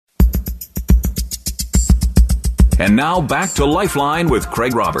And now back to Lifeline with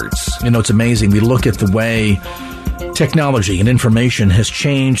Craig Roberts. You know, it's amazing. We look at the way technology and information has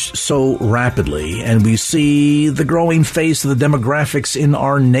changed so rapidly, and we see the growing face of the demographics in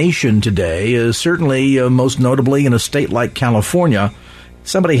our nation today, certainly most notably in a state like California.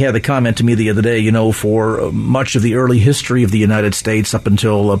 Somebody had the comment to me the other day, you know, for much of the early history of the United States up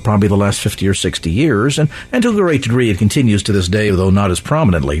until probably the last 50 or 60 years, and to a great degree it continues to this day, though not as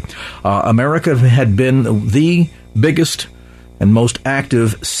prominently, America had been the biggest and most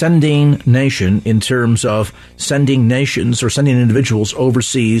active sending nation in terms of sending nations or sending individuals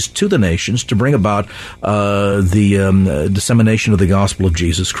overseas to the nations to bring about the dissemination of the gospel of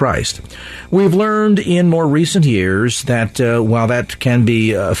Jesus Christ. We've learned in more recent years that while that can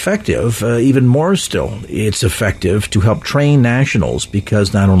be effective, even more still, it's effective to help train nationals,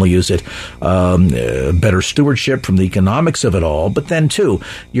 because not only is it better stewardship from the economics of it all, but then, too,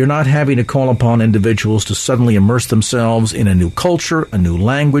 you're not having to call upon individuals to suddenly immerse themselves in a new culture, a new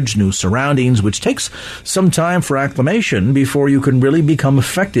language, new surroundings, which takes some time for acclimation before you can really become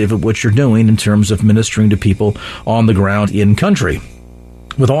effective at what you're doing in terms of ministering to people on the ground in country.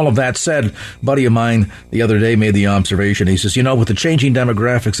 With all of that said, a buddy of mine the other day made the observation. He says, you know, with the changing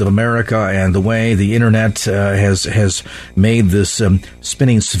demographics of America and the way the internet has made this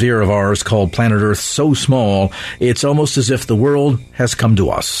spinning sphere of ours called planet Earth so small, it's almost as if the world has come to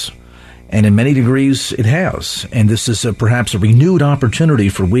us. And in many degrees, it has. And this is perhaps a renewed opportunity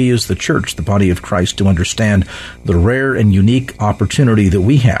for we as the church, the body of Christ, to understand the rare and unique opportunity that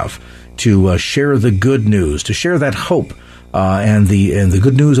we have to share the good news, to share that hope and the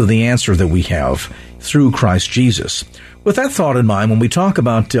good news of the answer that we have through Christ Jesus. With that thought in mind, when we talk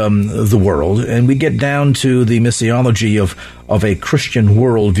about the world and we get down to the missiology of a Christian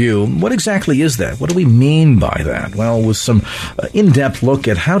worldview, what exactly is that? What do we mean by that? Well, with some in-depth look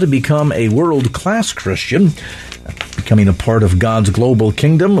at how to become a world-class Christian, becoming a part of God's global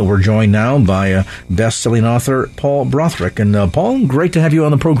kingdom, we're joined now by best-selling author Paul Brothrick. And Paul, great to have you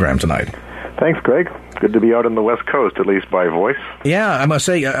on the program tonight. Thanks, Greg. Good to be out on the West Coast, at least by voice. Yeah, I must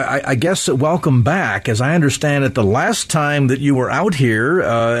say, I guess welcome back. As I understand it, the last time that you were out here,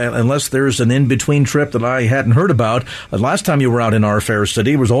 unless there's an in-between trip that I hadn't heard about, the last time you were out in our fair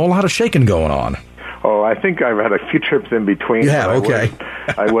city, was a whole lot of shaking going on. Oh, I think I've had a few trips in between. Yeah, okay.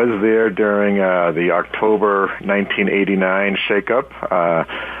 I was there during the October 1989 shakeup.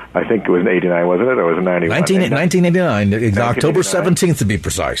 I think it was in 89, wasn't it? Or was it 91? 1989, October 17th to be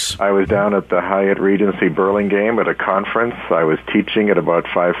precise. I was down at the Hyatt Regency Burlingame at a conference. I was teaching at about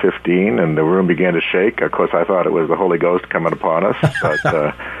 5:15, and the room began to shake. Of course, I thought it was the Holy Ghost coming upon us,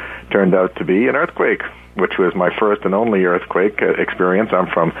 but turned out to be an earthquake, which was my first and only earthquake experience. I'm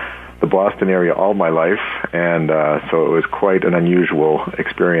from the Boston area all my life, and so it was quite an unusual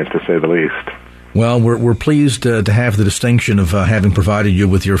experience, to say the least. Well, we're pleased to have the distinction of having provided you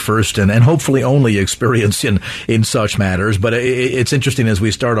with your first and hopefully only experience in such matters. But it's interesting as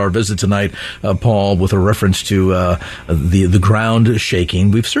we start our visit tonight, Paul, with a reference to the ground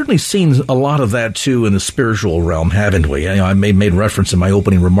shaking. We've certainly seen a lot of that, too, in the spiritual realm, haven't we? You know, I made reference in my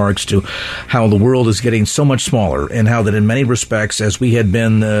opening remarks to how the world is getting so much smaller, and how that in many respects, as we had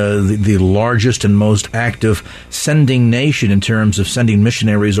been the largest and most active sending nation in terms of sending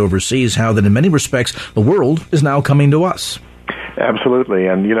missionaries overseas, how that in many respects the world is now coming to us. Absolutely.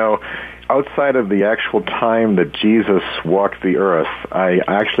 And, you know, outside of the actual time that Jesus walked the earth, I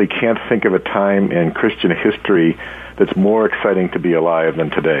actually can't think of a time in Christian history that's more exciting to be alive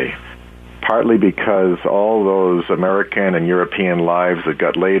than today. Partly because all those American and European lives that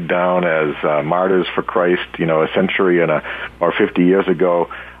got laid down as martyrs for Christ, you know, a century or 50 years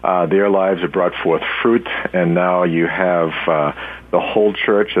ago, their lives have brought forth fruit, and now you have the whole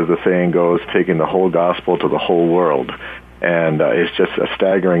church, as the saying goes, taking the whole gospel to the whole world. And it's just a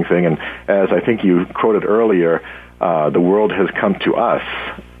staggering thing. And as I think you quoted earlier, the world has come to us.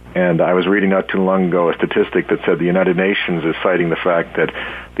 And I was reading not too long ago a statistic that said the United Nations is citing the fact that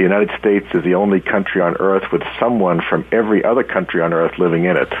the United States is the only country on earth with someone from every other country on earth living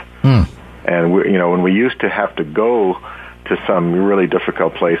in it. And, you know, when we used to have to go to some really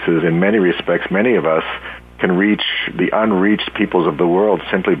difficult places, in many respects, many of us can reach the unreached peoples of the world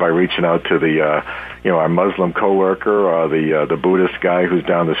simply by reaching out to the, our Muslim coworker, or the Buddhist guy who's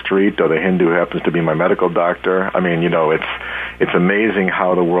down the street, or the Hindu who happens to be my medical doctor. I mean, you know, it's amazing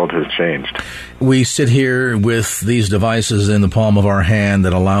how the world has changed. We sit here with these devices in the palm of our hand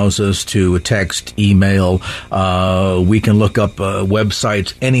that allows us to text, email. We can look up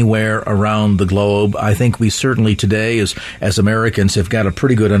websites anywhere around the globe. I think we certainly today, as Americans, have got a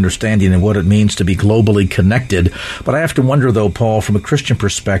pretty good understanding of what it means to be globally connected connected. But I have to wonder, though, Paul, from a Christian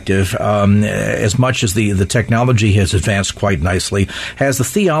perspective, as much as the technology has advanced quite nicely, has the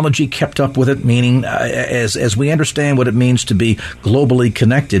theology kept up with it? Meaning, as we understand what it means to be globally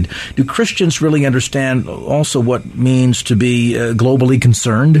connected, do Christians really understand also what it means to be globally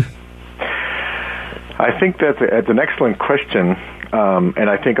concerned? I think that's an excellent question, and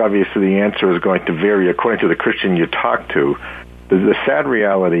I think obviously the answer is going to vary according to the Christian you talk to. The sad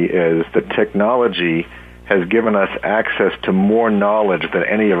reality is that technology has given us access to more knowledge than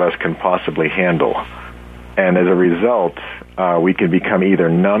any of us can possibly handle. And as a result, we can become either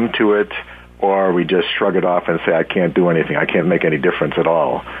numb to it or we just shrug it off and say, I can't do anything. I can't make any difference at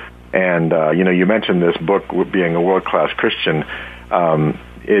all. And, you mentioned this book, Being a World-Class Christian.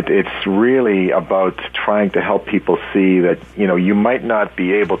 It's really about trying to help people see that, you might not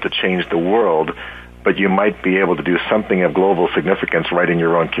be able to change the world, but you might be able to do something of global significance right in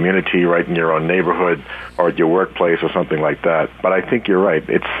your own community, right in your own neighborhood, or at your workplace or something like that. But I think you're right.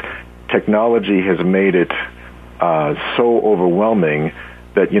 Technology has made it so overwhelming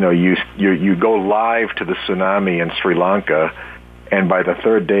that, you go live to the tsunami in Sri Lanka, and by the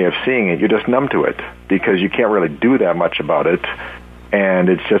third day of seeing it, you're just numb to it because you can't really do that much about it. And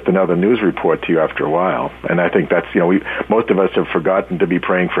it's just another news report to you after a while. And I think that's, most of us have forgotten to be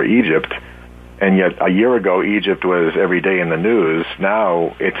praying for Egypt. And yet a year ago, Egypt was every day in the news.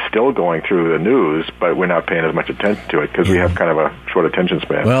 Now it's still going through the news, but we're not paying as much attention to it because we have kind of a short attention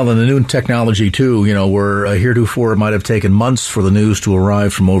span. Well, and the new technology, too, where heretofore it might have taken months for the news to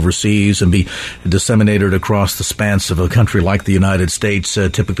arrive from overseas and be disseminated across the span of a country like the United States,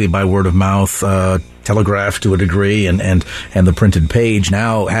 typically by word of mouth, telegraphed to a degree, and the printed page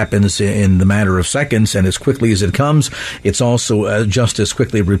now happens in the matter of seconds, and as quickly as it comes, it's also just as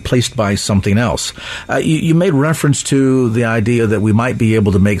quickly replaced by something else. You made reference to the idea that we might be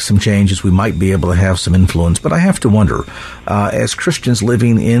able to make some changes, we might be able to have some influence, but I have to wonder, as Christians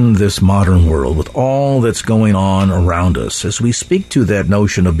living in this modern world with all that's going on around us, as we speak to that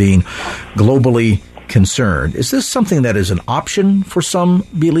notion of being globally concerned, is this something that is an option for some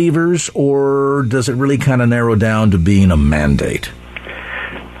believers, or does it really kind of narrow down to being a mandate?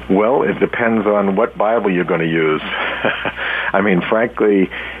 Well, it depends on what Bible you're going to use. I mean, frankly,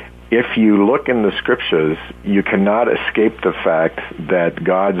 if you look in the Scriptures, you cannot escape the fact that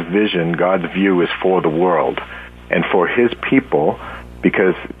God's vision, God's view is for the world and for His people,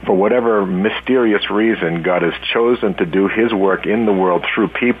 because for whatever mysterious reason, God has chosen to do His work in the world through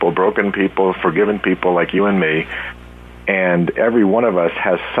people, broken people, forgiven people like you and me, and every one of us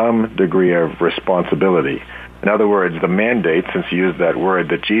has some degree of responsibility. In other words, the mandate, since you used that word,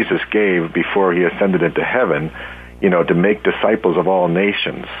 that Jesus gave before He ascended into heaven, to make disciples of all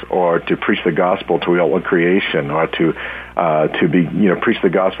nations, or to preach the gospel to all creation, or to preach the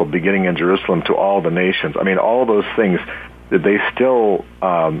gospel beginning in Jerusalem to all the nations. I mean, all those things, that they still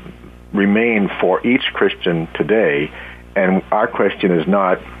remain for each Christian today. And our question is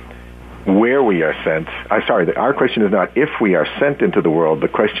not where we are sent. Our question is not if we are sent into the world. The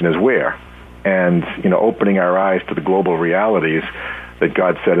question is where. And, opening our eyes to the global realities that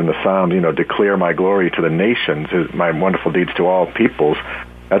God said in the Psalms, declare my glory to the nations, my wonderful deeds to all peoples.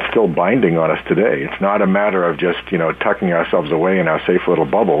 That's still binding on us today. It's not a matter of just, tucking ourselves away in our safe little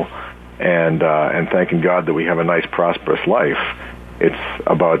bubble and thanking God that we have a nice, prosperous life. It's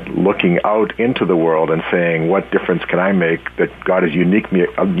about looking out into the world and saying, what difference can I make that God has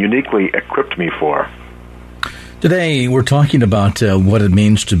uniquely equipped me for? Today, we're talking about what it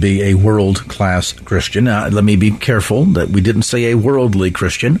means to be a world-class Christian. Let me be careful that we didn't say a worldly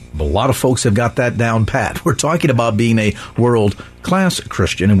Christian. A lot of folks have got that down pat. We're talking about being a world-class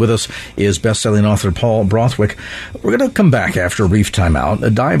Christian. And with us is best-selling author Paul Brothwick. We're going to come back after a brief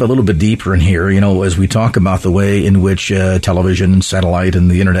timeout, dive a little bit deeper in here, as we talk about the way in which television, satellite, and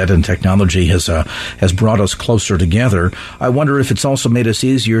the internet and technology has brought us closer together. I wonder if it's also made us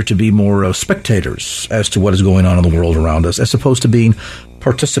easier to be more spectators as to what is going on in the world around us, as opposed to being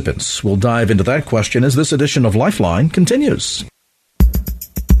participants. We'll dive into that question as this edition of Lifeline continues.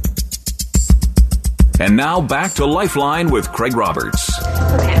 And now back to Lifeline with Craig Roberts.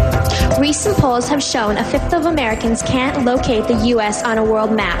 Okay. Recent polls have shown a fifth of Americans can't locate the U.S. on a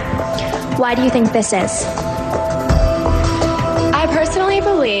world map. Why do you think this is? I personally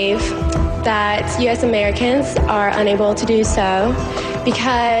believe that U.S. Americans are unable to do so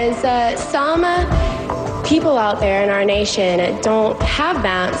because some people out there in our nation don't have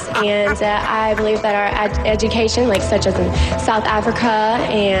maps, and I believe that our education, like such as in South Africa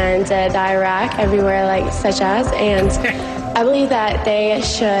and the Iraq, everywhere like such as, and I believe that they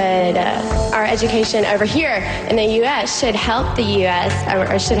should, our education over here in the U.S. should help the U.S.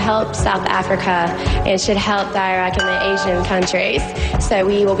 or should help South Africa and should help the Iraq and the Asian countries, so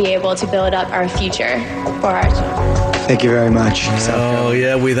we will be able to build up our future for our children. Thank you very much. Oh,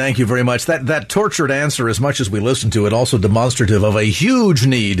 yeah, we thank you very much. That tortured answer, as much as we listen to it, also demonstrative of a huge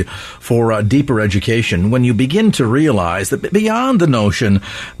need for deeper education. When you begin to realize that beyond the notion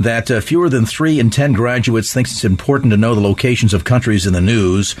that fewer than 3 in 10 graduates thinks it's important to know the locations of countries in the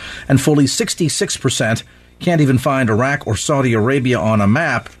news, and fully 66% can't even find Iraq or Saudi Arabia on a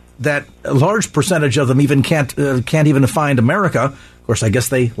map, that a large percentage of them even can't even find America. Of course, I guess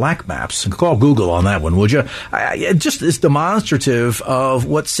they lack maps. Call Google on that one, would you? It just is demonstrative of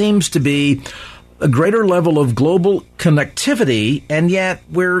what seems to be a greater level of global connectivity, and yet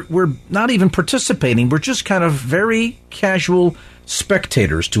we're not even participating. We're just kind of very casual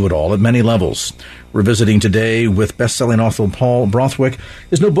spectators to it all at many levels. We're visiting today with best-selling author Paul Brathwaite.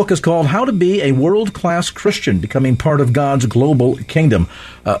 His new book is called How to Be a World-Class Christian, Becoming Part of God's Global Kingdom.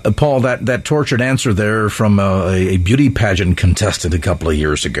 Paul, that tortured answer there from a beauty pageant contestant a couple of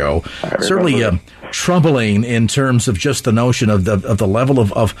years ago, certainly troubling in terms of just the notion of the level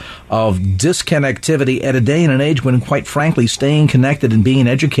of disconnectivity at a day and an age when, quite frankly, staying connected and being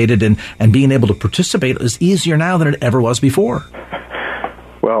educated and being able to participate is easier now than it ever was before.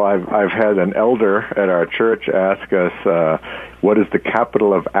 Well, I've had an elder at our church ask us, what is the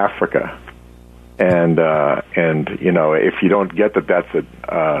capital of Africa? And you know, if you don't get that that's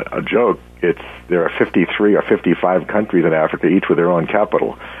a joke, there are 53 or 55 countries in Africa, each with their own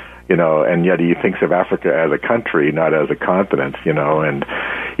capital, you know, and yet he thinks of Africa as a country, not as a continent, you know, and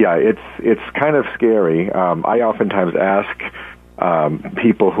yeah, it's kind of scary. I oftentimes ask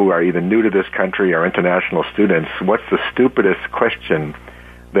people who are either new to this country or international students, what's the stupidest question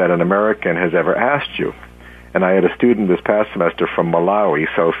that an American has ever asked you? And I had a student this past semester from Malawi,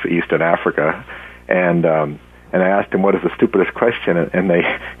 southeastern Africa, and I asked him what is the stupidest question, and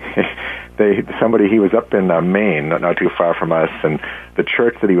he was up in Maine, not too far from us, and the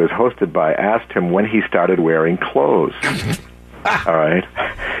church that he was hosted by asked him when he started wearing clothes. All right,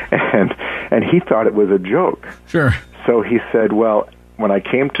 and he thought it was a joke. Sure. So he said, well, when I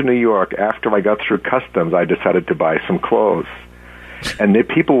came to New York, after I got through customs, I decided to buy some clothes. And the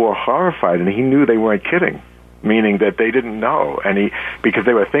people were horrified, and he knew they weren't kidding, meaning that they didn't know. And because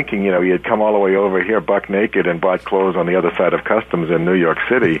they were thinking, you know, he had come all the way over here buck naked and bought clothes on the other side of customs in New York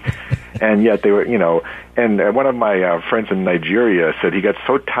City. And yet they were, you know, and one of my friends in Nigeria said he got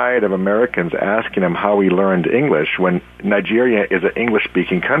so tired of Americans asking him how he learned English when Nigeria is an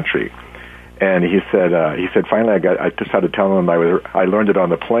English-speaking country. And he said finally I just had to tell him I learned it on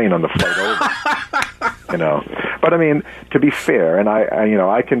the plane on the flight over. You know, but I mean, to be fair, and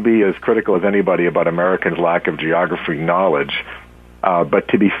I can be as critical as anybody about Americans' lack of geography knowledge. But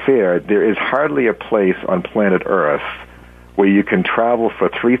to be fair, there is hardly a place on planet Earth where you can travel for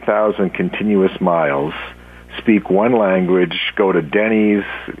 3,000 continuous miles, speak one language, go to Denny's,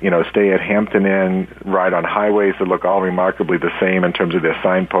 you know, stay at Hampton Inn, ride on highways that look all remarkably the same in terms of their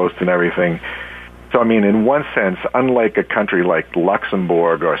signposts and everything. So, I mean, in one sense, unlike a country like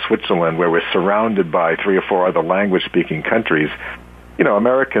Luxembourg or Switzerland, where we're surrounded by 3 or 4 other language-speaking countries, you know,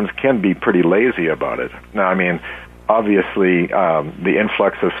 Americans can be pretty lazy about it. Now, I mean, obviously, the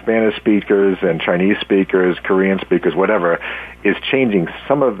influx of Spanish speakers and Chinese speakers, Korean speakers, whatever, is changing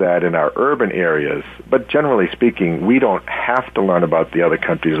some of that in our urban areas. But generally speaking, we don't have to learn about the other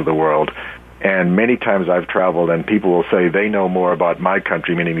countries of the world. And many times I've traveled and people will say they know more about my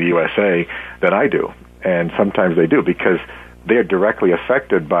country, meaning the USA, than I do. And sometimes they do because they're directly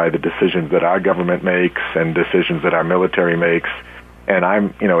affected by the decisions that our government makes and decisions that our military makes. And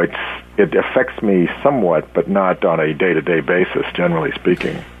it affects me somewhat, but not on a day-to-day basis, generally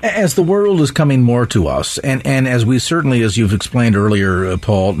speaking. As the world is coming more to us, and as we certainly, as you've explained earlier,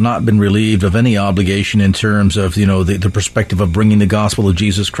 Paul, not been relieved of any obligation in terms of, you know, the perspective of bringing the gospel of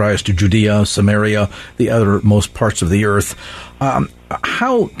Jesus Christ to Judea, Samaria, the othermost parts of the earth,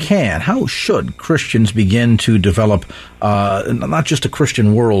 how should Christians begin to develop not just a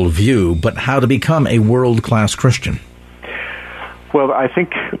Christian worldview, but how to become a world-class Christian? Well, I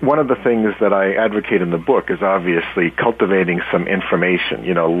think one of the things that I advocate in the book is obviously cultivating some information,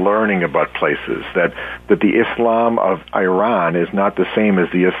 you know, learning about places, that the Islam of Iran is not the same as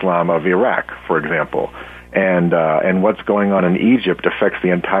the Islam of Iraq, for example, and what's going on in Egypt affects the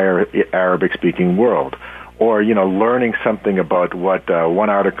entire Arabic-speaking world. or, learning something about what one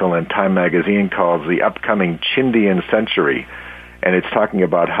article in Time magazine calls the upcoming Chindian century. And it's talking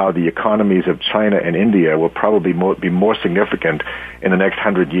about how the economies of China and India will probably be more significant in the next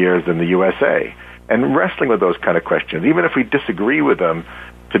 100 years than the USA. And wrestling with those kind of questions, even if we disagree with them,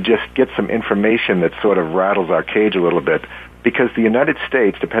 to just get some information that sort of rattles our cage a little bit. Because the United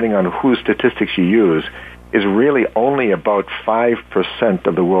States, depending on whose statistics you use, is really only about 5%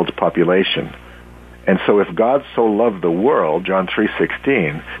 of the world's population. And so if God so loved the world, John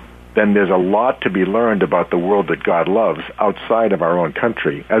 3:16, then there's a lot to be learned about the world that God loves outside of our own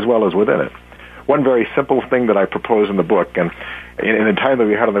country, as well as within it. One very simple thing that I propose in the book, and in the time that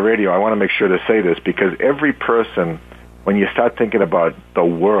we had on the radio, I want to make sure to say this, because every person, when you start thinking about the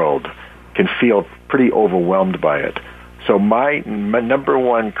world, can feel pretty overwhelmed by it. So my number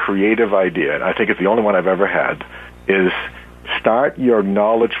one creative idea, and I think it's the only one I've ever had, is start your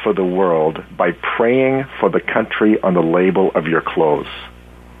knowledge for the world by praying for the country on the label of your clothes.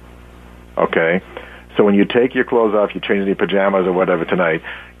 Okay? So when you take your clothes off, you change into your pajamas or whatever tonight,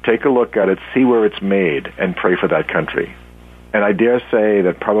 take a look at it, see where it's made, and pray for that country. And I dare say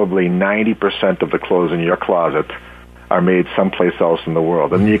that probably 90% of the clothes in your closet are made someplace else in the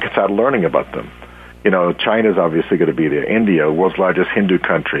world. And you can start learning about them. China's obviously going to be there. India, the world's largest Hindu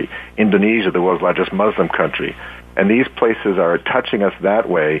country. Indonesia, the world's largest Muslim country. And these places are touching us that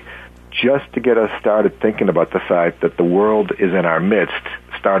way just to get us started thinking about the fact that the world is in our midst,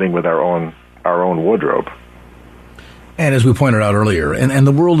 starting with our own wardrobe. And as we pointed out earlier, and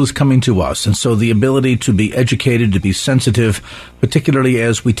the world is coming to us, and so the ability to be educated, to be sensitive, particularly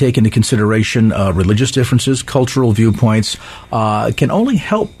as we take into consideration religious differences, cultural viewpoints, can only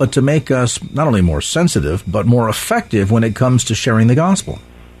help but to make us not only more sensitive, but more effective when it comes to sharing the gospel.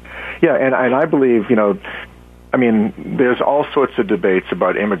 Yeah, and I believe, there's all sorts of debates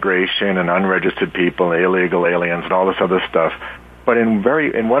about immigration and unregistered people, illegal aliens, and all this other stuff. But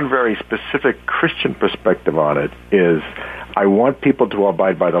in one very specific Christian perspective on it is, I want people to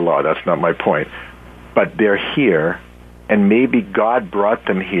abide by the law. That's not my point. But they're here, and maybe God brought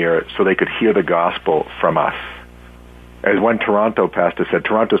them here so they could hear the gospel from us. As one Toronto pastor said,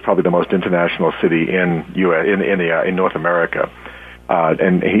 Toronto is probably the most international city in North America.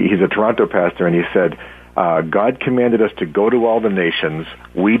 And he's a Toronto pastor, and he said, God commanded us to go to all the nations.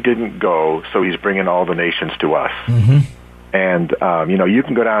 We didn't go, so he's bringing all the nations to us. Mm-hmm. And, you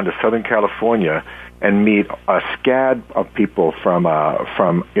can go down to Southern California and meet a scad of people from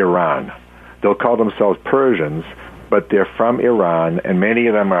Iran. They'll call themselves Persians, but they're from Iran, and many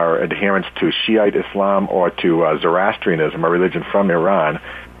of them are adherents to Shiite Islam or to Zoroastrianism, a religion from Iran.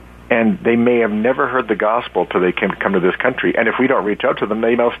 And they may have never heard the gospel till they come to this country. And if we don't reach out to them,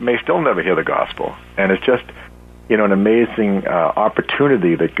 they may still never hear the gospel. And it's just, an amazing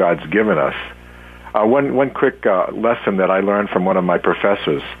opportunity that God's given us. One quick lesson that I learned from one of my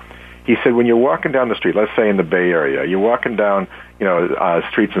professors. He said, when you're walking down the street, let's say in the Bay Area, you're walking down,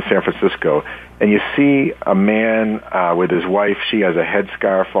 streets in San Francisco, and you see a man with his wife, she has a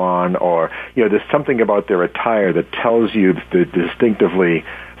headscarf on, or, there's something about their attire that tells you distinctively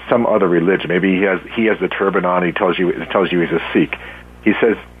some other religion. Maybe he has the turban on, it tells you he's a Sikh. He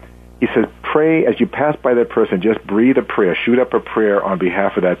says, pray as you pass by that person, just breathe a prayer, shoot up a prayer on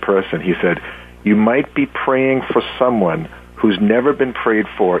behalf of that person. He said, you might be praying for someone who's never been prayed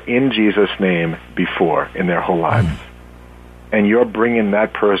for in Jesus' name before in their whole lives. And you're bringing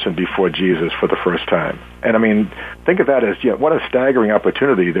that person before Jesus for the first time. And think of that as, what a staggering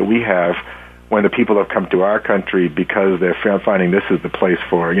opportunity that we have when the people have come to our country because they're finding this is the place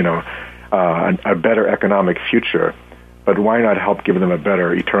for, a better economic future. But why not help give them a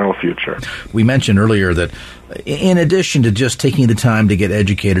better eternal future? We mentioned earlier that in addition to just taking the time to get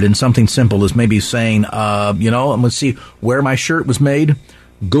educated in something simple as maybe saying, I'm going to see where my shirt was made,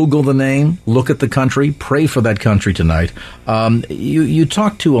 Google the name, look at the country, pray for that country tonight. You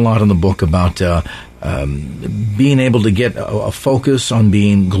talk to a lot in the book about being able to get a focus on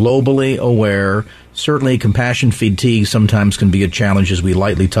being globally aware. Certainly, compassion fatigue sometimes can be a challenge, as we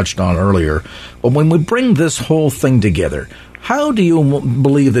lightly touched on earlier. But when we bring this whole thing together, how do you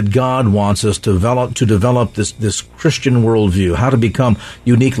believe that God wants us to develop this Christian worldview? How to become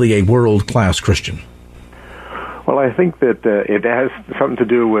uniquely a world-class Christian? Well, I think that it has something to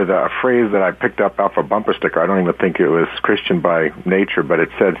do with a phrase that I picked up off a bumper sticker. I don't even think it was Christian by nature, but it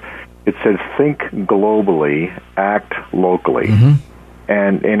says, think globally, act locally. Mm-hmm.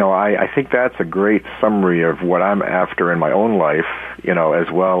 And, I think that's a great summary of what I'm after in my own life,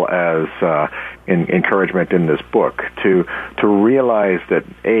 as well as in encouragement in this book, to realize that,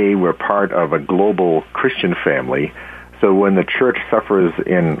 A, we're part of a global Christian family, So when the church suffers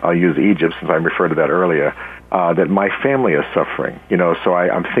I'll use Egypt since I referred to that earlier, that my family is suffering, so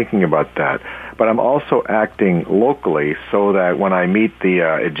I'm thinking about that. But I'm also acting locally so that when I meet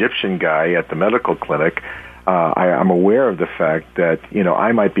the Egyptian guy at the medical clinic, I'm aware of the fact that,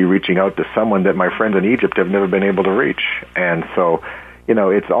 I might be reaching out to someone that my friends in Egypt have never been able to reach. And so,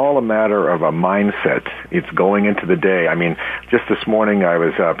 it's all a matter of a mindset. It's going into the day. I mean, just this morning I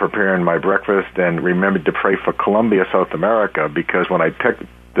was preparing my breakfast and remembered to pray for Colombia, South America, because when I took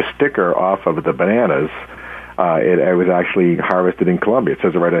the sticker off of the bananas, it was actually harvested in Colombia. It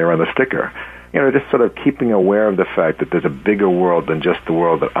says it right there on the sticker. Just sort of keeping aware of the fact that there's a bigger world than just the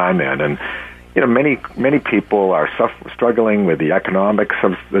world that I'm in. And, many people are struggling with the economics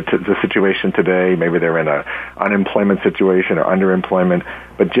of the situation today. Maybe they're in an unemployment situation or underemployment,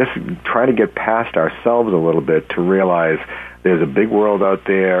 but just try to get past ourselves a little bit to realize there's a big world out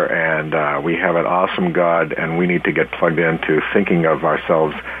there, and we have an awesome God, and we need to get plugged into thinking of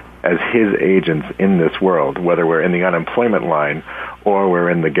ourselves as His agents in this world, whether we're in the unemployment line or we're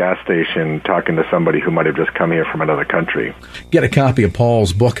in the gas station talking to somebody who might have just come here from another country. Get a copy of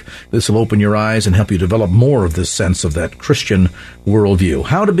Paul's book. This will open your eyes and help you develop more of this sense of that Christian worldview.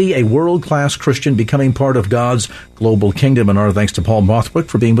 How to be a world-class Christian, becoming part of God's global kingdom. And our thanks to Paul Mothwick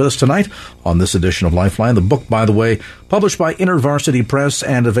for being with us tonight on this edition of Lifeline. The book, by the way, published by InterVarsity Press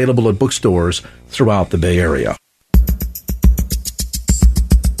and available at bookstores throughout the Bay Area.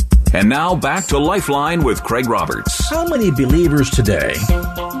 And now back to Lifeline with Craig Roberts. How many believers today,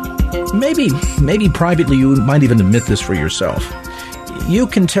 maybe privately you might even admit this for yourself, you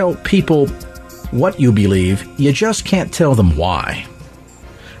can tell people what you believe, you just can't tell them why.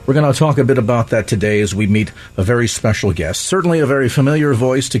 We're going to talk a bit about that today as we meet a very special guest, certainly a very familiar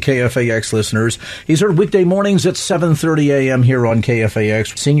voice to KFAX listeners. He's heard weekday mornings at 7:30 a.m. here on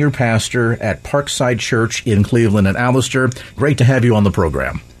KFAX, senior pastor at Parkside Church in Cleveland. And Alistair, great to have you on the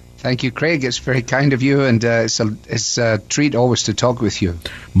program. Thank you, Craig. It's very kind of you, and it's a treat always to talk with you.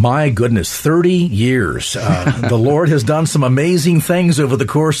 My goodness, 30 years. The Lord has done some amazing things over the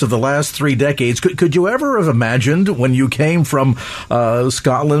course of the last 3 decades. Could you ever have imagined when you came from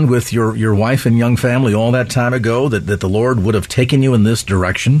Scotland with your wife and young family all that time ago that the Lord would have taken you in this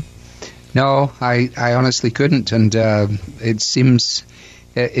direction? No, I honestly couldn't, and it seems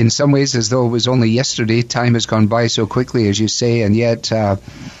in some ways as though it was only yesterday. Time has gone by so quickly, as you say, and yet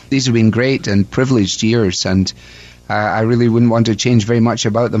these have been great and privileged years, and I really wouldn't want to change very much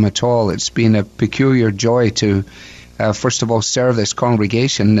about them at all. It's been a peculiar joy to, first of all, serve this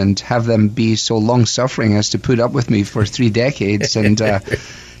congregation and have them be so long-suffering as to put up with me for 3 decades, and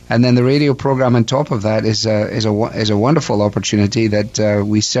then the radio program on top of that is a wonderful opportunity that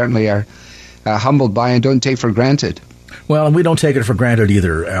we certainly are humbled by and don't take for granted. Well, and we don't take it for granted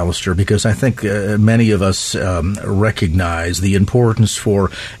either, Alistair, because I think many of us recognize the importance for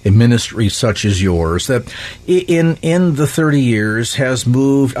a ministry such as yours that in the 30 years has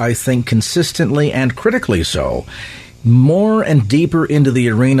moved, I think, consistently and critically so, more and deeper into the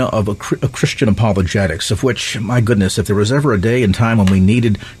arena of Christian apologetics, of which, my goodness, if there was ever a day and time when we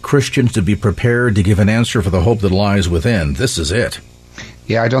needed Christians to be prepared to give an answer for the hope that lies within, this is it.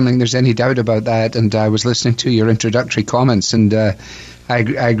 Yeah, I don't think there's any doubt about that. And I was listening to your introductory comments, and I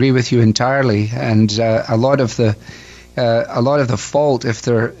agree with you entirely. And a lot of the fault, if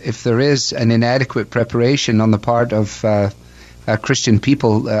there is an inadequate preparation on the part of Christian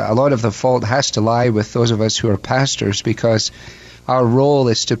people, a lot of the fault has to lie with those of us who are pastors, because our role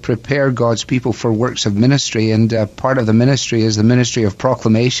is to prepare God's people for works of ministry, and part of the ministry is the ministry of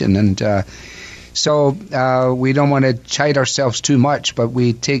proclamation. And so we don't want to chide ourselves too much, but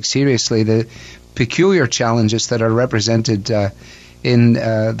we take seriously the peculiar challenges that are represented in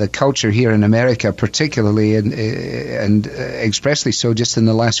the culture here in America, particularly and expressly so just in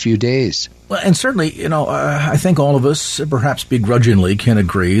the last few days. Well, and certainly, I think all of us, perhaps begrudgingly, can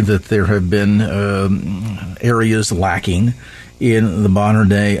agree that there have been areas lacking in the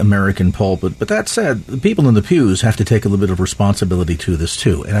modern-day American pulpit. But that said, the people in the pews have to take a little bit of responsibility to this,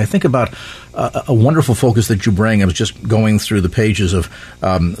 too. And I think about a wonderful focus that you bring. I was just going through the pages of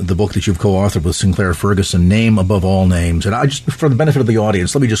the book that you've co-authored with Sinclair Ferguson, Name Above All Names. And I just, for the benefit of the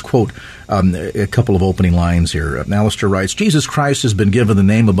audience, let me just quote a couple of opening lines here. Alistair writes, Jesus Christ has been given the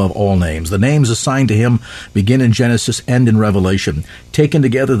name above all names. The names assigned to him begin in Genesis, end in Revelation. Taken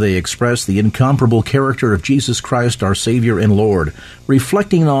together, they express the incomparable character of Jesus Christ, our Savior and Lord.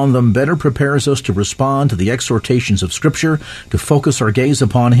 Reflecting on them better prepares us to respond to the exhortations of Scripture, to focus our gaze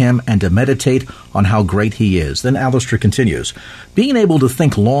upon him, and to meditate on how great he is. Then Alistair continues, being able to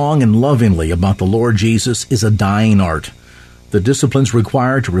think long and lovingly about the Lord Jesus is a dying art. The disciplines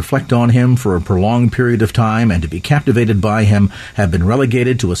required to reflect on him for a prolonged period of time and to be captivated by him have been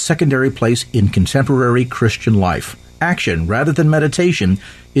relegated to a secondary place in contemporary Christian life. Action, rather than meditation,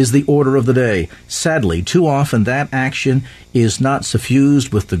 is the order of the day. Sadly, too often that action is not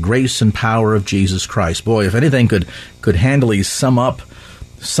suffused with the grace and power of Jesus Christ. Boy, if anything could handily sum up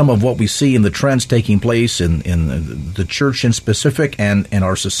some of what we see in the trends taking place in the church in specific and in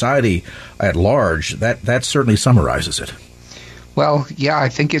our society at large, that certainly summarizes it. Well, yeah, I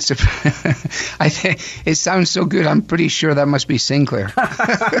think it sounds so good. I'm pretty sure that must be Sinclair.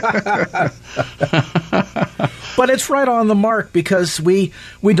 But it's right on the mark, because we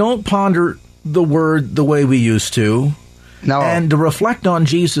don't ponder the word the way we used to. No. And to reflect on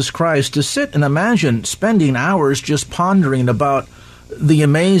Jesus Christ, to sit and imagine spending hours just pondering about the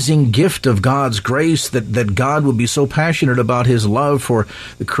amazing gift of God's grace, that God would be so passionate about his love for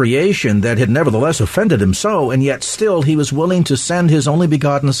the creation that had nevertheless offended him so, and yet still he was willing to send his only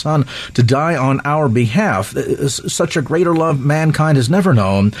begotten Son to die on our behalf. Such a greater love mankind has never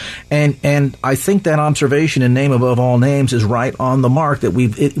known. And I think that observation in Name Above All Names is right on the mark, that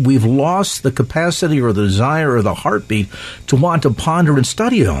we've lost the capacity or the desire or the heartbeat to want to ponder and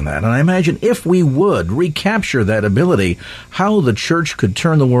study on that. And I imagine if we would recapture that ability, how the church could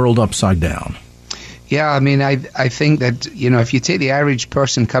turn the world upside down. Yeah, I mean, I think that, if you take the average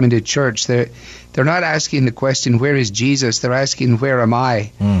person coming to church, they're not asking the question, where is Jesus? They're asking, where am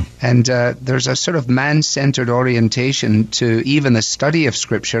I? And there's a sort of man-centered orientation to even the study of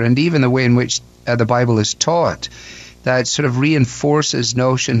Scripture and even the way in which the Bible is taught, that sort of reinforces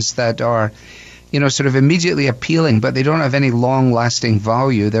notions that are, sort of immediately appealing, but they don't have any long-lasting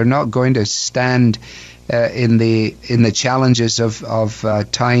value. They're not going to stand in the challenges of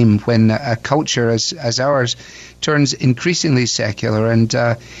time when a culture as ours turns increasingly secular, and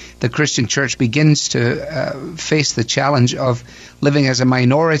the Christian church begins to face the challenge of living as a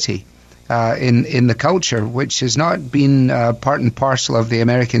minority in the culture, which has not been part and parcel of the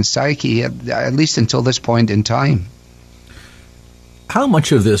American psyche, at least until this point in time. How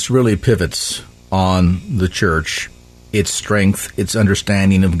much of this really pivots on the church, its strength, its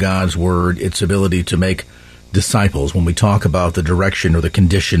understanding of God's Word, its ability to make disciples, when we talk about the direction or the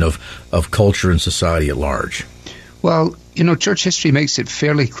condition of culture and society at large? Well, church history makes it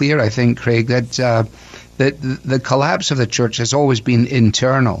fairly clear, I think, Craig, that the collapse of the church has always been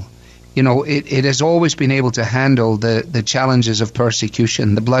internal. It has always been able to handle the challenges of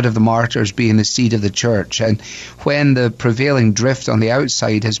persecution, the blood of the martyrs being the seed of the church. And when the prevailing drift on the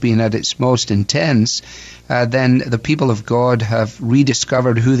outside has been at its most intense, then the people of God have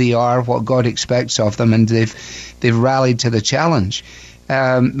rediscovered who they are, what God expects of them, and they've rallied to the challenge.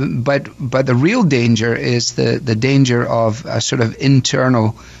 But the real danger is the danger of a sort of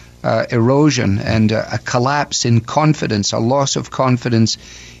internal erosion and a collapse in confidence, a loss of confidence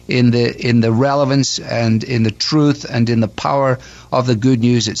in the relevance and in the truth and in the power of the good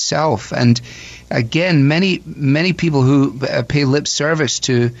news itself. And again, many people who pay lip service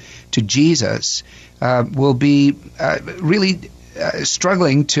to Jesus will be really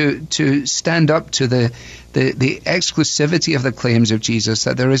struggling to stand up to the exclusivity of the claims of Jesus,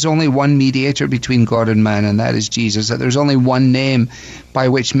 that there is only one mediator between God and man, and that is Jesus, that there's only one name by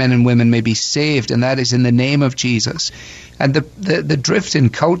which men and women may be saved, and that is in the name of Jesus. And the drift in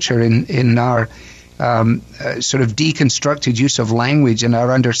culture, in our sort of deconstructed use of language and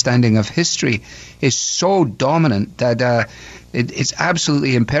our understanding of history is so dominant that it's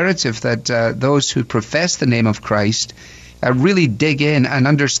absolutely imperative that those who profess the name of Christ really dig in and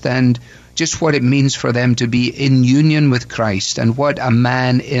understand just what it means for them to be in union with Christ and what a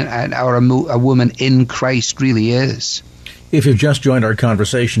man or a woman in Christ really is. If you've just joined our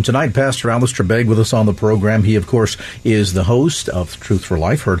conversation tonight, Pastor Alistair Begg with us on the program. He, of course, is the host of Truth for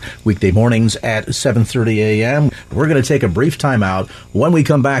Life, heard weekday mornings at 7:30 a.m. We're going to take a brief time out. When we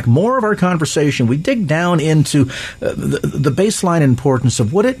come back, more of our conversation. We dig down into the baseline importance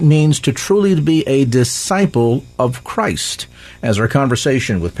of what it means to truly be a disciple of Christ, as our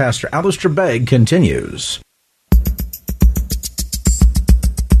conversation with Pastor Alistair Begg continues.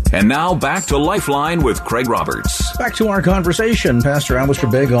 And now back to Lifeline with Craig Roberts. Back to our conversation. Pastor Alistair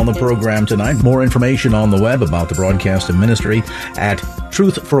Begg on the program tonight. More information on the web about the broadcast and ministry at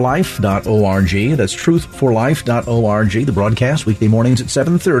truthforlife.org. That's truthforlife.org. The broadcast weekday mornings at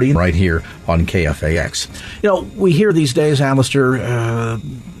 7:30 right here on KFAX. We hear these days, Alistair,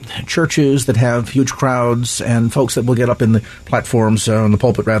 churches that have huge crowds and folks that will get up in the platforms, on the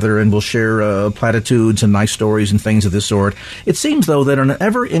pulpit rather, and will share platitudes and nice stories and things of this sort. It seems, though, that on an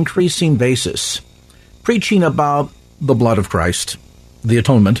ever-increasing basis, preaching about the blood of Christ, the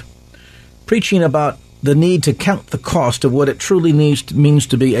atonement, preaching about the need to count the cost of what it truly means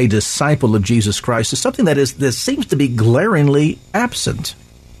to be a disciple of Jesus Christ is something that seems to be glaringly absent.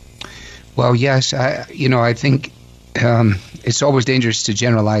 Well, yes, I think it's always dangerous to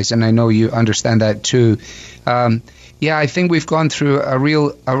generalize, and I know you understand that too. I think we've gone through a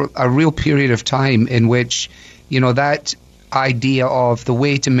real period of time in which, that idea of the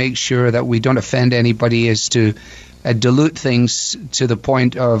way to make sure that we don't offend anybody is to dilute things to the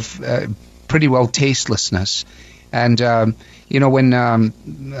point of pretty well tastelessness. And, when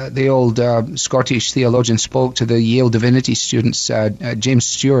the old Scottish theologian spoke to the Yale Divinity students, James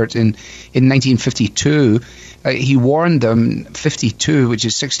Stewart, in 1952, he warned them, 52, which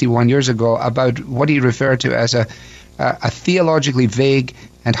is 61 years ago, about what he referred to as a theologically vague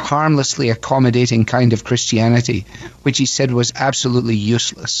and harmlessly accommodating kind of Christianity, which he said was absolutely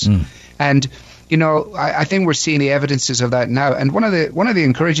useless. And I think we're seeing the evidences of that now. And one of the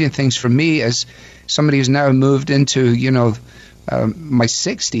encouraging things for me as somebody who's now moved into my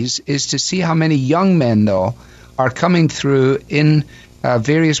 60s is to see how many young men, though, are coming through in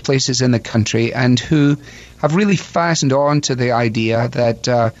various places in the country and who have really fastened on to the idea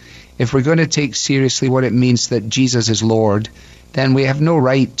that if we're going to take seriously what it means that Jesus is Lord, then we have no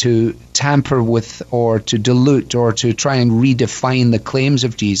right to tamper with or to dilute or to try and redefine the claims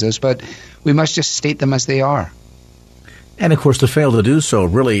of Jesus, but we must just state them as they are. And, of course, to fail to do so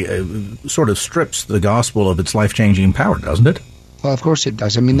really sort of strips the gospel of its life-changing power, doesn't it? Well, of course it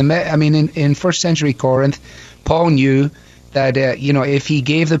does. In first century Corinth, Paul knew that, if he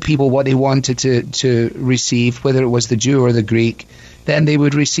gave the people what they wanted to receive, whether it was the Jew or the Greek, then they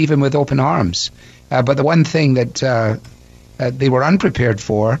would receive him with open arms. But the one thing that they were unprepared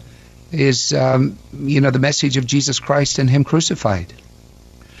for is, the message of Jesus Christ and him crucified.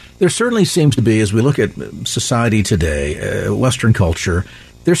 There certainly seems to be, as we look at society today, Western culture,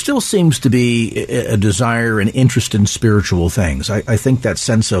 there still seems to be a desire and interest in spiritual things. I think that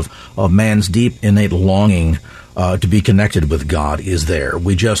sense of man's deep innate longing to be connected with God is there.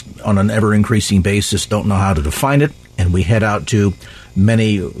 We just, on an ever-increasing basis, don't know how to define it, and we head out to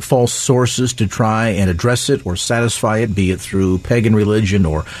many false sources to try and address it or satisfy it, be it through pagan religion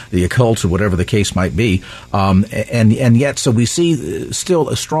or the occult or whatever the case might be. And yet, so we see still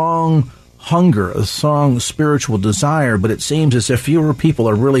a strong hunger, a strong spiritual desire, but it seems as if fewer people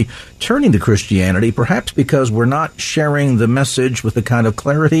are really turning to Christianity, perhaps because we're not sharing the message with the kind of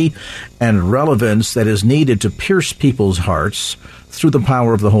clarity and relevance that is needed to pierce people's hearts through the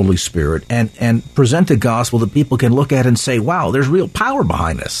power of the Holy Spirit and present a gospel that people can look at and say, wow, there's real power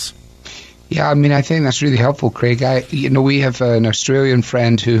behind this. Yeah, I think that's really helpful, Craig. We have an Australian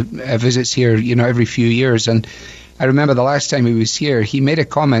friend who visits here, every few years, and I remember the last time he was here, he made a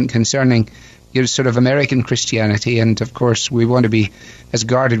comment concerning sort of American Christianity, and of course we want to be as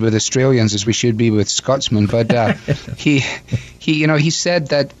guarded with Australians as we should be with Scotsmen. But he said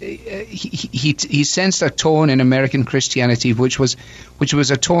that he sensed a tone in American Christianity which was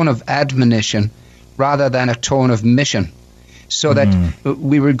a tone of admonition rather than a tone of mission. So that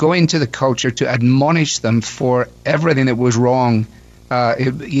we were going to the culture to admonish them for everything that was wrong,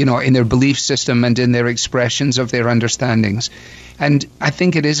 in their belief system and in their expressions of their understandings. And I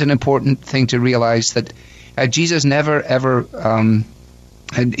think it is an important thing to realize that Jesus never, ever,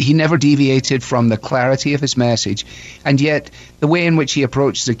 he never deviated from the clarity of his message. And yet the way in which he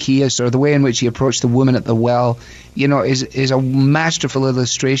approached Zacchaeus, or the way in which he approached the woman at the well, is a masterful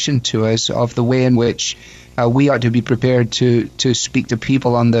illustration to us of the way in which we ought to be prepared to speak to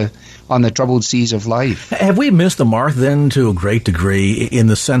people on the troubled seas of life. Have we missed the mark then to a great degree, in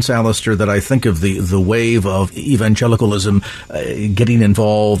the sense, Alistair, that I think of the wave of evangelicalism getting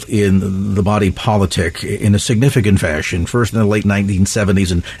involved in the body politic in a significant fashion, first in the late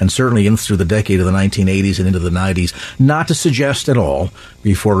 1970s and certainly in through the decade of the 1980s and into the 90s, not to suggest at all,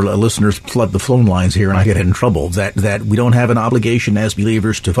 before listeners flood the phone lines here and I get in trouble, that we don't have an obligation as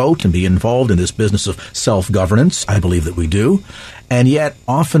believers to vote and be involved in this business of self-governance. I believe that we do. And yet,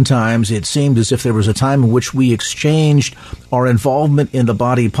 oftentimes, it seemed as if there was a time in which we exchanged our involvement in the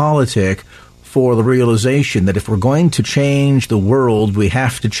body politic for the realization that if we're going to change the world, we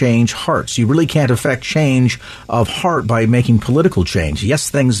have to change hearts. You really can't affect change of heart by making political change. Yes,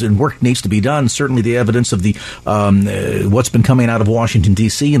 things and work needs to be done. Certainly the evidence of the what's been coming out of Washington,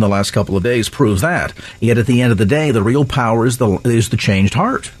 D.C. in the last couple of days proves that. Yet at the end of the day, the real power is the changed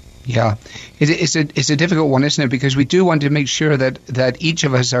heart. Yeah, it's a difficult one, isn't it? Because we do want to make sure that each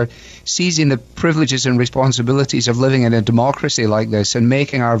of us are seizing the privileges and responsibilities of living in a democracy like this and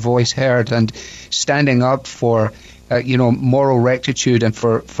making our voice heard and standing up for moral rectitude and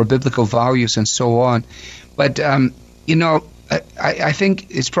for biblical values and so on. But I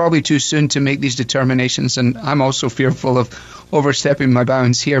think it's probably too soon to make these determinations, and I'm also fearful of overstepping my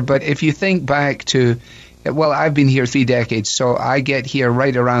bounds here. But if you think back to, well, I've been here 3 decades, so I get here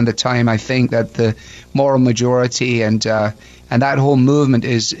right around the time I think that the moral majority and that whole movement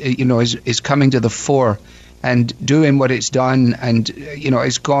is coming to the fore and doing what it's done, and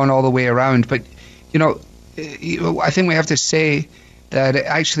it's gone all the way around. But I think we have to say that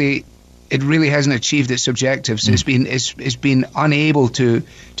actually it really hasn't achieved its objectives. It's been unable to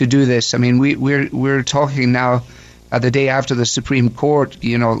do this. I mean, we're talking now the day after the Supreme Court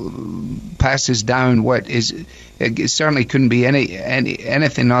passes down what is, it certainly couldn't be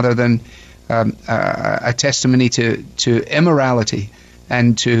anything other than a testimony to immorality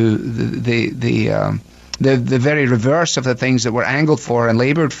and to the very reverse of the things that we're angled for and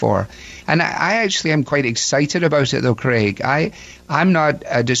labored for. And I actually am quite excited about it, though, Craig. I'm not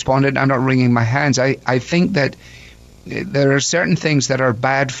despondent. I'm not wringing my hands. I think that there are certain things that are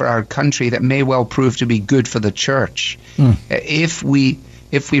bad for our country that may well prove to be good for the church. If we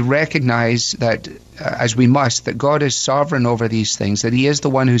recognize that, as we must, that God is sovereign over these things, that He is the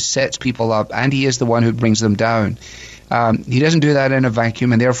one who sets people up and He is the one who brings them down. He doesn't do that in a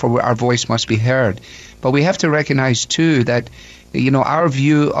vacuum, and therefore our voice must be heard. But we have to recognize too that our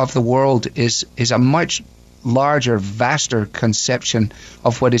view of the world is a much larger, vaster conception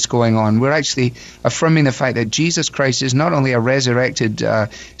of what is going on. We're actually affirming the fact that Jesus Christ is not only a resurrected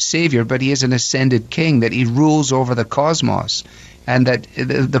Savior, but He is an ascended King, that He rules over the cosmos, and that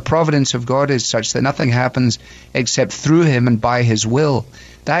the providence of God is such that nothing happens except through Him and by His will.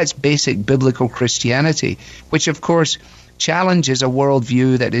 That's basic biblical Christianity, which of course challenges a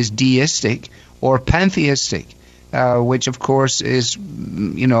worldview that is deistic or pantheistic, which of course is,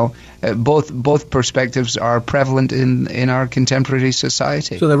 both perspectives are prevalent in our contemporary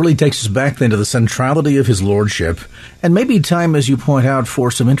society. So that really takes us back then to the centrality of His lordship, and maybe time, as you point out,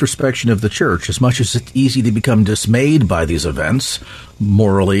 for some introspection of the church. As much as it's easy to become dismayed by these events,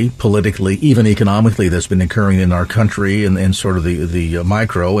 morally, politically, even economically, that's been occurring in our country and sort of the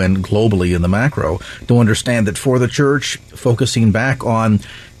micro and globally in the macro, to understand that for the church, focusing back on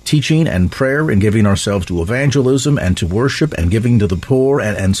teaching and prayer and giving ourselves to evangelism and to worship and giving to the poor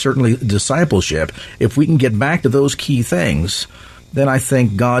and certainly discipleship, if we can get back to those key things, then I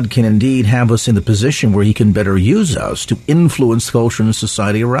think God can indeed have us in the position where He can better use us to influence culture and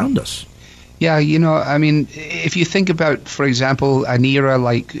society around us. Yeah, I mean, if you think about, for example, an era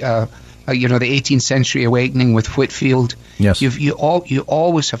like, the 18th century awakening with Whitefield, yes, you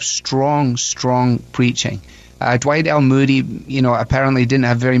always have strong preaching. Dwight L. Moody, apparently didn't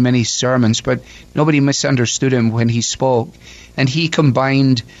have very many sermons, but nobody misunderstood him when he spoke. And he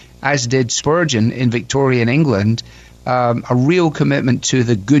combined, as did Spurgeon in Victorian England, a real commitment to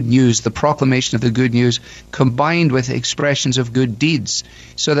the good news, the proclamation of the good news, combined with expressions of good deeds,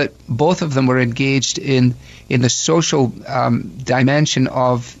 so that both of them were engaged in the social dimension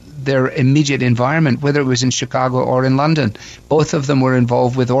of their immediate environment, whether it was in Chicago or in London. Both of them were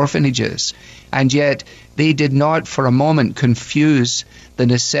involved with orphanages, and yet they did not for a moment confuse the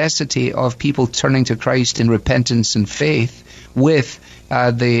necessity of people turning to Christ in repentance and faith with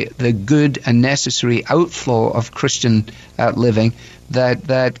the good and necessary outflow of Christian living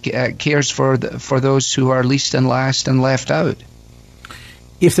that cares for those who are least and last and left out.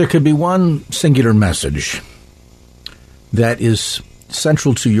 If there could be one singular message that is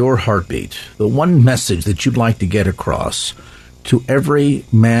central to your heartbeat, the one message that you'd like to get across to every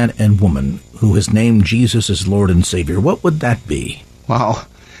man and woman who has named Jesus as Lord and Savior, what would that be? Wow.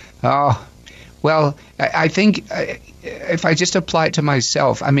 Well, I think if I just apply it to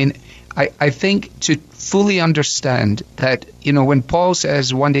myself, I mean, I think to fully understand that, when Paul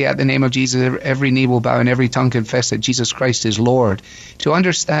says one day at the name of Jesus, every knee will bow and every tongue confess that Jesus Christ is Lord, to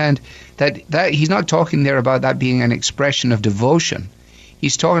understand that he's not talking there about that being an expression of devotion.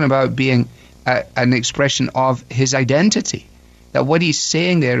 He's talking about being an expression of His identity. That what he's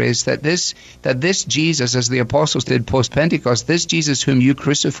saying there is that this Jesus, as the apostles did post-Pentecost, this Jesus whom you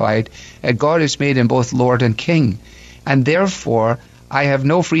crucified, God has made him both Lord and King. And therefore, I have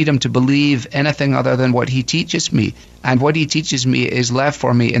no freedom to believe anything other than what He teaches me. And what He teaches me is left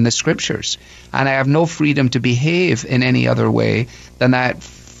for me in the Scriptures. And I have no freedom to behave in any other way than that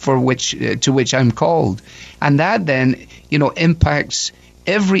to which I'm called. And that then, impacts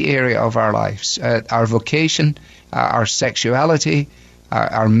every area of our lives, our vocation, our sexuality,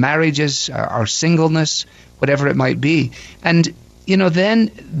 our marriages, our singleness, whatever it might be. And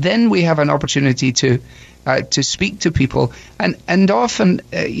then we have an opportunity to speak to people, and often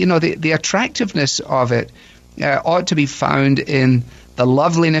the attractiveness of it ought to be found in the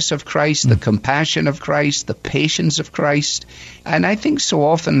loveliness of Christ, the compassion of Christ, the patience of Christ. And I think so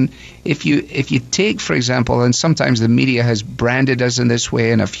often, if you take, for example, and sometimes the media has branded us in this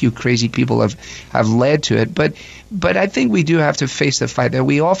way, and a few crazy people have led to it, but I think we do have to face the fact that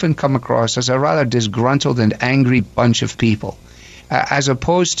we often come across as a rather disgruntled and angry bunch of people, as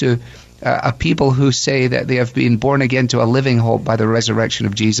opposed to a people who say that they have been born again to a living hope by the resurrection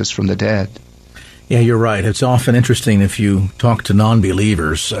of Jesus from the dead. Yeah, you're right. It's often interesting if you talk to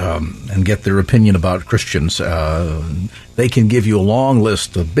non-believers and get their opinion about Christians. They can give you a long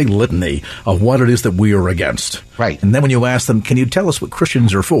list, a big litany of what it is that we are against. Right. And then when you ask them, can you tell us what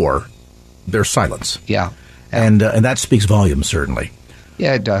Christians are for? There's silence. Yeah. And that speaks volumes, certainly.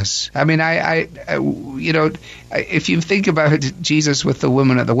 Yeah, it does. I mean, I if you think about Jesus with the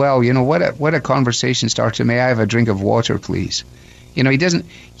woman at the well, what a conversation starter. May I have a drink of water, please? He doesn't.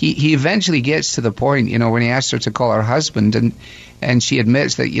 He eventually gets to the point, when he asks her to call her husband, and she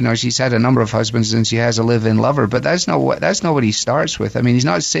admits that she's had a number of husbands and she has a live-in lover. But that's not what he starts with. I mean, he's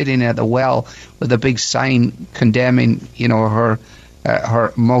not sitting at the well with a big sign condemning her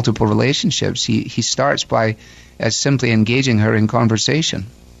multiple relationships. He starts by simply engaging her in conversation.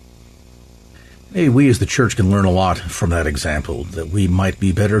 Hey, we as the church can learn a lot from that example, that we might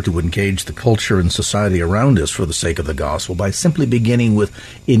be better to engage the culture and society around us for the sake of the gospel by simply beginning with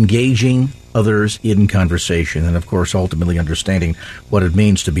engaging others in conversation and, of course, ultimately understanding what it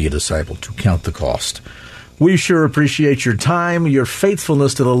means to be a disciple, to count the cost. We sure appreciate your time, your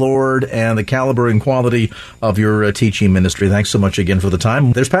faithfulness to the Lord, and the caliber and quality of your teaching ministry. Thanks so much again for the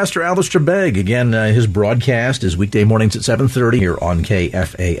time. There's Pastor Alistair Begg. Again, his broadcast is weekday mornings at 7:30 here on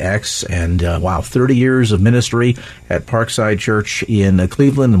KFAX. And, 30 years of ministry at Parkside Church in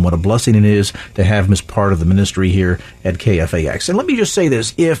Cleveland. And what a blessing it is to have him as part of the ministry here at KFAX. And let me just say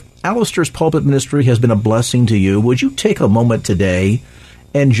this. If Alistair's pulpit ministry has been a blessing to you, would you take a moment today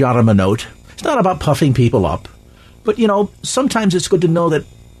and jot him a note? It's not about puffing people up, but, sometimes it's good to know that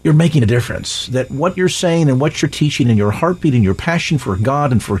you're making a difference, that what you're saying and what you're teaching and your heartbeat and your passion for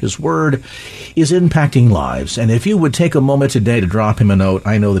God and for His Word is impacting lives. And if you would take a moment today to drop him a note,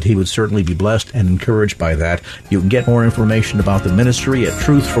 I know that he would certainly be blessed and encouraged by that. You can get more information about the ministry at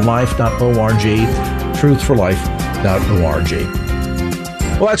truthforlife.org, truthforlife.org.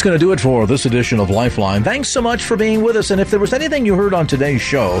 Well, that's going to do it for this edition of Lifeline. Thanks so much for being with us. And if there was anything you heard on today's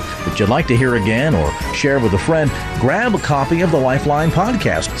show that you'd like to hear again or share with a friend, grab a copy of the Lifeline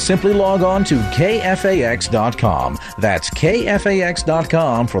podcast. Simply log on to KFAX.com. That's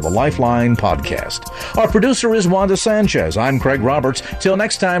KFAX.com for the Lifeline podcast. Our producer is Wanda Sanchez. I'm Craig Roberts. Till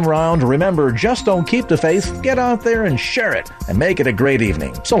next time round, remember, just don't keep the faith. Get out there and share it and make it a great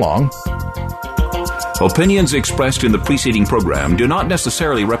evening. So long. Opinions expressed in the preceding program do not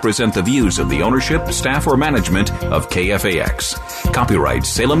necessarily represent the views of the ownership, staff, or management of KFAX. Copyright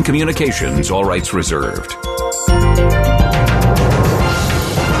Salem Communications, all rights reserved.